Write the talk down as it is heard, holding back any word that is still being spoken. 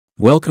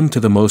Welcome to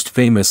the most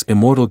famous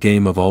Immortal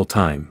Game of all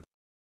time.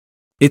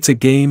 It's a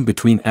game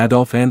between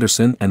Adolf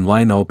Anderssen and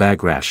Lionel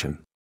Kieseritzky.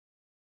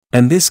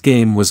 And this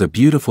game was a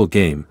beautiful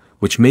game,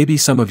 which maybe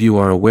some of you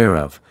are aware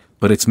of,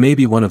 but it's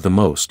maybe one of the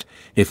most,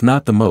 if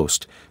not the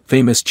most,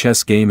 famous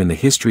chess game in the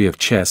history of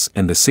chess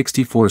and the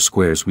 64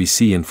 squares we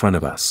see in front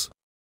of us.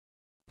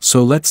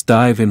 So let's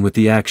dive in with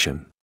the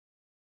action.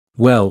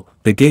 Well,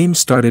 the game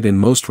started in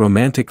most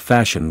romantic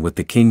fashion with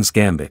the King's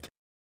Gambit.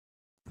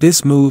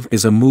 This move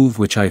is a move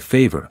which I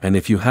favor, and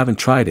if you haven't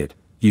tried it,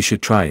 you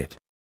should try it.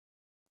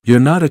 You're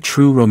not a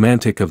true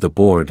romantic of the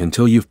board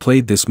until you've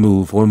played this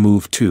move or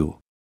move 2.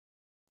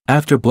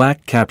 After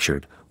black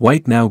captured,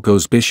 white now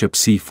goes bishop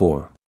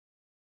c4.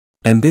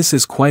 And this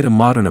is quite a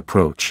modern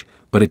approach,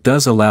 but it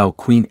does allow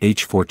queen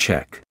h4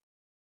 check,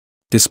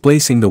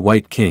 displacing the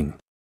white king.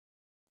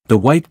 The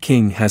white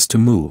king has to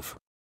move.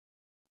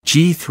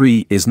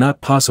 g3 is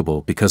not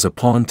possible because a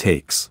pawn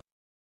takes.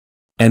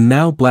 And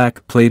now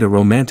black played a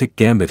romantic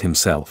gambit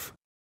himself.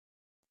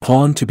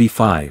 Pawn to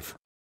b5.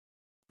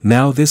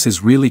 Now this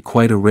is really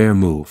quite a rare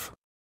move.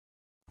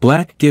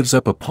 Black gives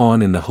up a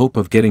pawn in the hope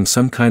of getting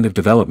some kind of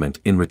development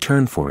in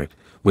return for it,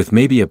 with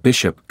maybe a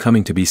bishop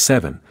coming to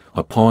b7,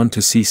 a pawn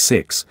to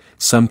c6,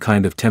 some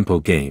kind of tempo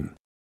game.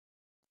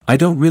 I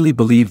don't really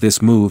believe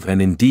this move,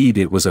 and indeed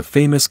it was a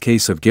famous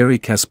case of Garry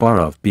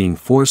Kasparov being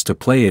forced to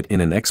play it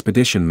in an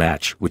expedition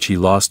match which he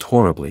lost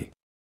horribly.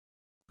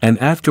 And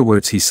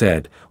afterwards he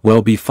said,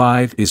 well,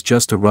 b5 is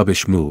just a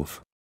rubbish move.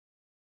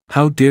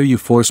 How dare you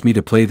force me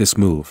to play this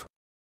move?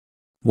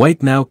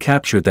 White now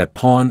captured that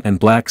pawn and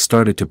black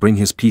started to bring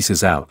his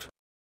pieces out.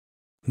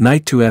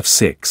 Knight to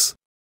f6.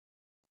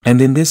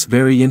 And in this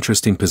very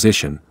interesting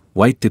position,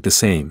 white did the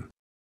same.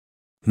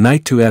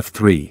 Knight to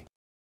f3.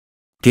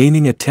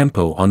 Gaining a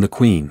tempo on the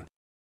queen.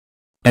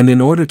 And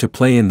in order to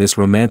play in this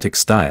romantic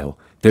style,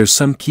 there's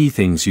some key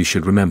things you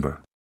should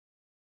remember.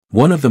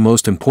 One of the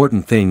most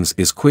important things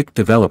is quick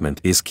development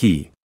is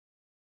key.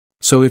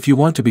 So if you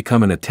want to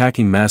become an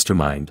attacking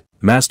mastermind,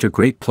 master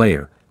great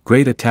player,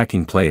 great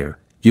attacking player,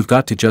 you've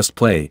got to just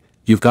play,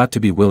 you've got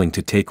to be willing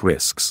to take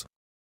risks.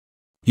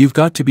 You've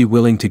got to be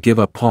willing to give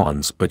up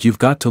pawns, but you've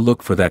got to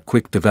look for that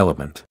quick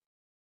development.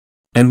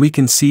 And we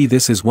can see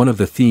this is one of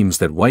the themes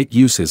that white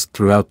uses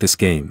throughout this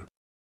game.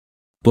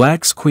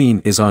 Black's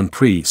queen is on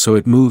pre, so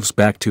it moves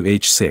back to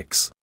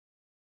h6.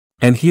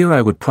 And here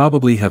I would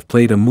probably have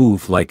played a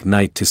move like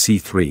knight to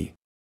c3.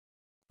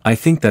 I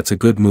think that's a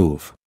good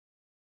move.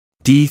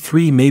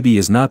 d3 maybe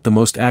is not the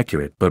most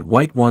accurate, but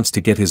white wants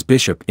to get his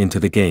bishop into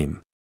the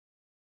game.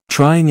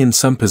 Trying in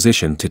some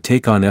position to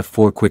take on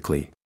f4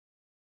 quickly.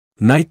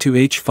 Knight to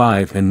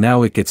h5, and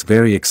now it gets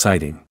very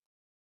exciting.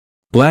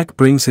 Black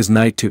brings his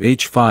knight to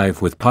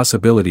h5 with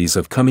possibilities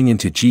of coming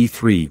into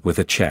g3 with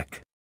a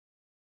check.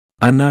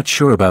 I'm not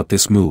sure about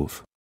this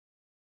move.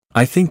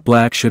 I think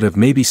black should have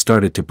maybe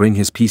started to bring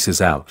his pieces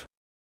out.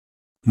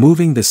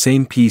 Moving the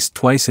same piece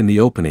twice in the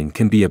opening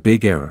can be a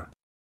big error.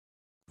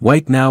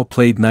 White now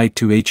played knight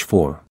to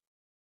h4.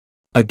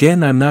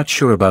 Again, I'm not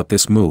sure about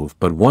this move,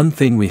 but one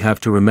thing we have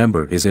to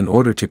remember is in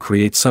order to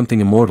create something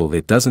immortal,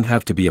 it doesn't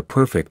have to be a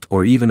perfect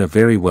or even a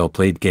very well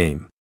played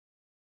game.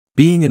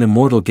 Being an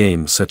immortal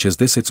game such as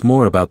this, it's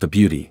more about the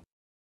beauty.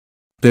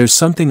 There's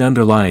something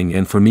underlying,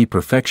 and for me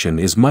perfection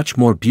is much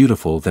more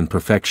beautiful than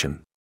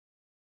perfection.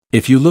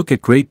 If you look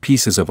at great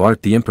pieces of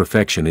art, the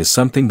imperfection is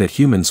something that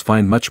humans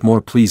find much more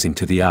pleasing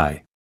to the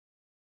eye.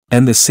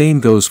 And the same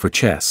goes for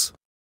chess.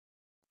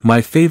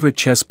 My favorite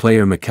chess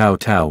player Macau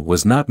Tao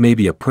was not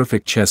maybe a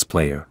perfect chess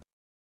player.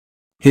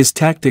 His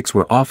tactics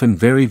were often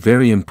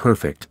very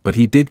imperfect, but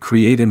he did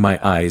create in my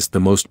eyes the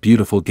most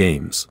beautiful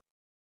games.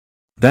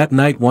 That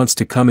knight wants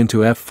to come into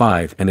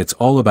f5, and it's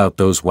all about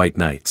those white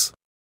knights.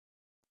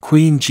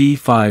 Queen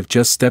g5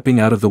 just stepping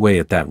out of the way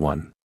at that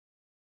one.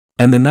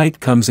 And the knight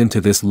comes into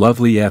this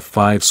lovely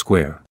f5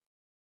 square.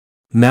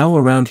 Now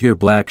around here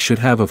black should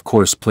have of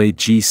course played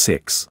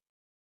g6.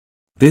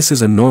 This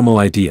is a normal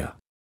idea.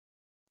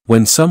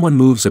 When someone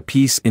moves a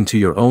piece into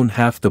your own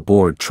half the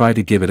board, try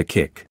to give it a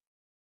kick.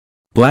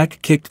 Black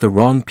kicked the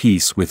wrong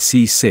piece with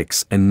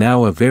c6, and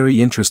now a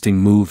very interesting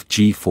move,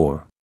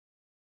 g4.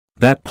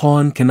 That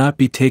pawn cannot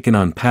be taken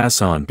on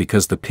pass on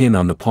because the pin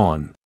on the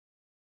pawn.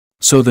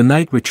 So the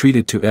knight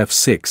retreated to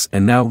f6,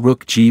 and now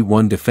rook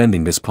g1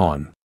 defending this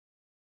pawn.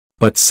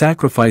 But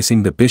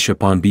sacrificing the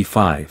bishop on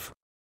b5.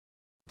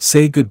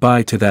 Say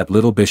goodbye to that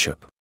little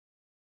bishop.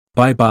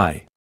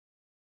 Bye-bye.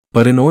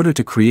 But in order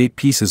to create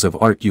pieces of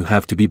art you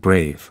have to be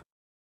brave.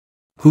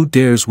 Who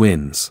dares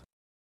wins.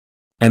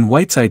 And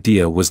white's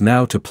idea was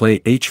now to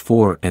play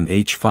h4 and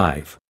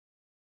h5.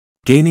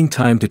 Gaining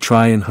time to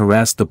try and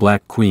harass the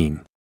black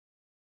queen.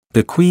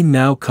 The queen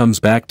now comes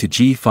back to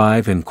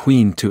g5, and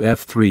queen to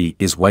f3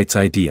 is white's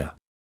idea.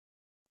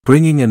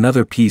 Bringing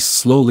another piece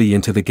slowly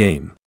into the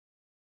game.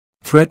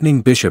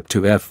 Threatening bishop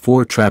to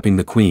f4, trapping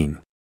the queen.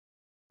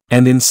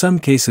 And in some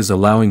cases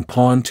allowing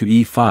pawn to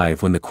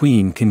e5 when the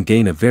queen can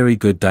gain a very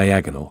good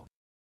diagonal.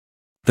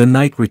 The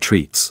knight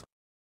retreats.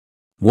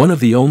 One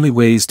of the only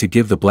ways to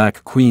give the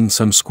black queen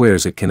some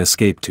squares it can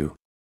escape to.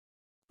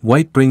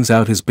 White brings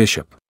out his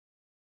bishop.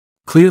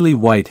 Clearly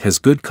white has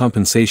good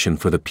compensation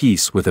for the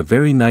piece with a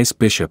very nice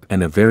bishop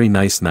and a very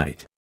nice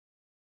knight.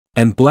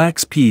 And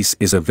black's piece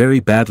is a very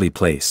badly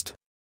placed.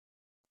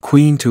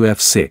 Queen to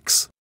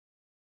f6.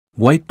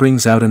 White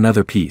brings out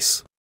another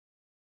piece.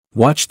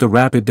 Watch the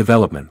rapid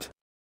development.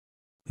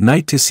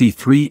 Knight to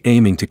c3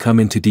 aiming to come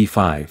into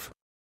d5.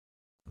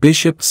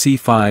 Bishop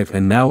c5,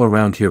 and now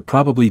around here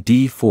probably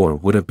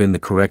d4 would have been the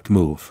correct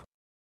move.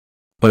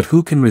 But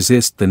who can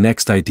resist the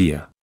next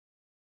idea?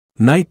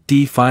 Knight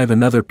d5,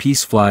 another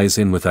piece flies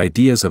in with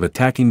ideas of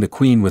attacking the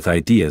queen, with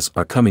ideas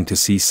are coming to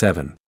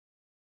c7.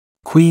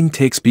 Queen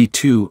takes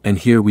b2, and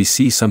here we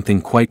see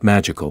something quite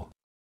magical.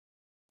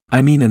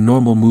 I mean a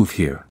normal move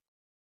here.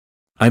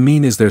 I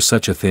mean, is there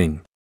such a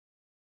thing?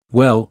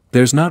 Well,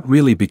 there's not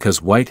really,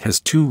 because white has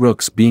two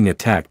rooks being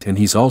attacked and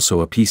he's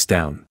also a piece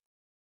down.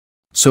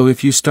 So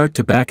if you start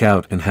to back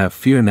out and have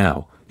fear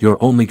now, you're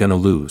only gonna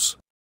lose.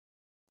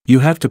 You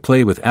have to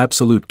play with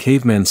absolute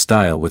caveman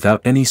style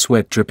without any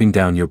sweat dripping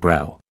down your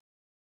brow.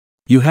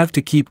 You have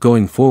to keep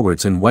going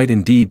forwards, and white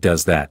indeed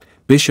does that.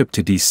 Bishop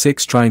to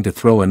d6, trying to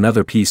throw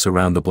another piece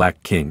around the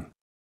black king.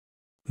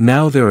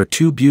 Now there are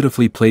two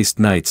beautifully placed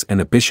knights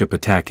and a bishop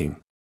attacking.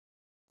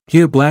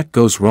 Here black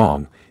goes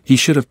wrong. He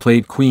should have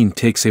played queen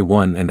takes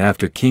a1 and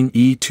after king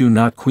e2,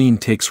 not queen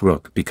takes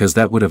rook, because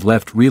that would have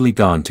left really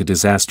gone to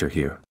disaster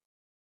here.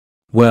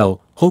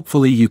 Well,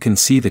 hopefully you can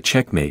see the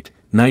checkmate.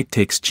 Knight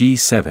takes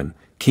g7,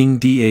 king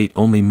d8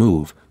 only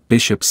move,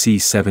 bishop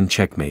c7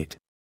 checkmate.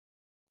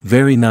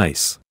 Very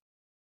nice.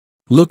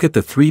 Look at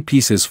the three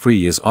pieces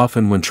free is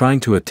often when trying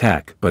to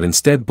attack, but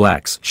instead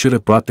blacks should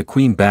have brought the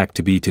queen back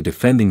to be to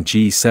defending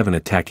g7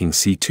 attacking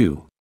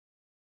c2.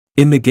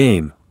 In the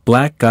game,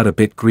 black got a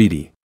bit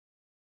greedy.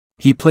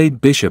 He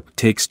played bishop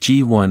takes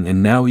g1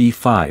 and now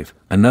e5,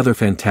 another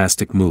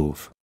fantastic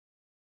move.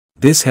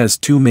 This has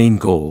two main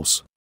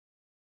goals.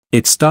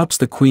 It stops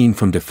the queen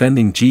from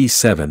defending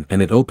g7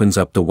 and it opens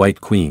up the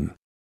white queen.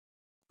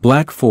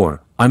 Black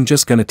 4, I'm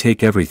just gonna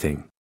take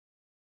everything.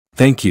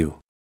 Thank you.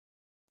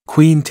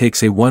 Queen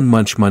takes a1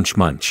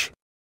 munch.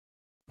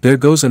 There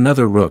goes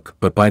another rook,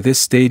 but by this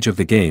stage of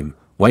the game,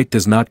 white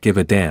does not give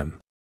a damn.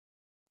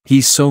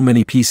 He's so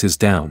many pieces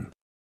down.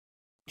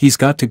 He's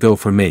got to go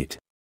for mate.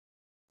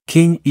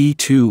 King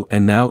e2,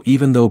 and now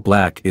even though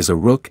black is a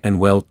rook and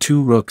well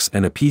two rooks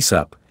and a piece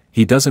up,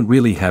 he doesn't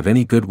really have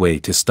any good way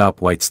to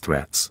stop white's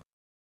threats.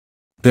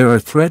 There are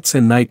threats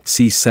and knight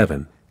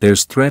c7,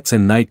 there's threats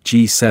and knight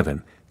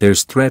g7,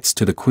 there's threats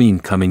to the queen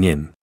coming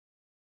in.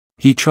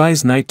 He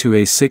tries knight to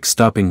a6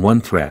 stopping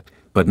one threat,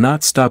 but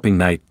not stopping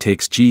knight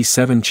takes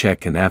g7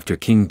 check, and after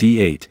king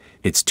d8,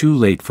 it's too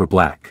late for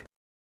black.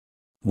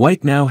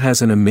 White now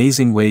has an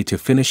amazing way to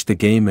finish the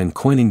game and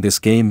coining this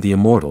game the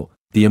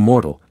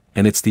Immortal,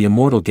 and it's the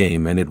Immortal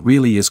Game, and it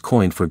really is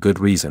coined for good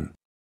reason.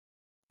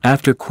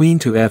 After queen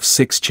to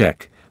f6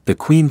 check, the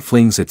queen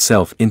flings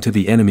itself into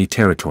the enemy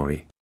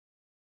territory.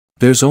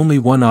 There's only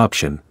one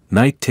option,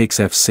 knight takes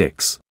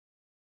f6.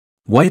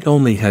 White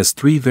only has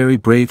three very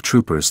brave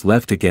troopers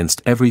left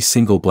against every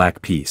single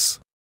black piece.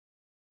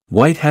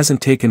 White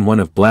hasn't taken one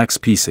of black's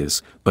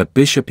pieces, but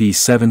bishop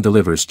e7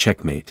 delivers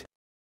checkmate.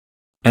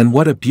 And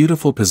what a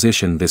beautiful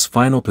position this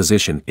final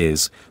position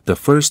is, the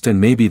first and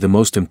maybe the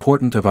most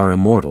important of our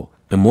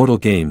Immortal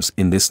games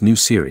in this new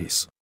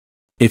series.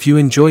 If you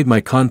enjoyed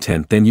my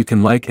content, then you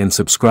can like and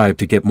subscribe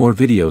to get more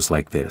videos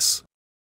like this.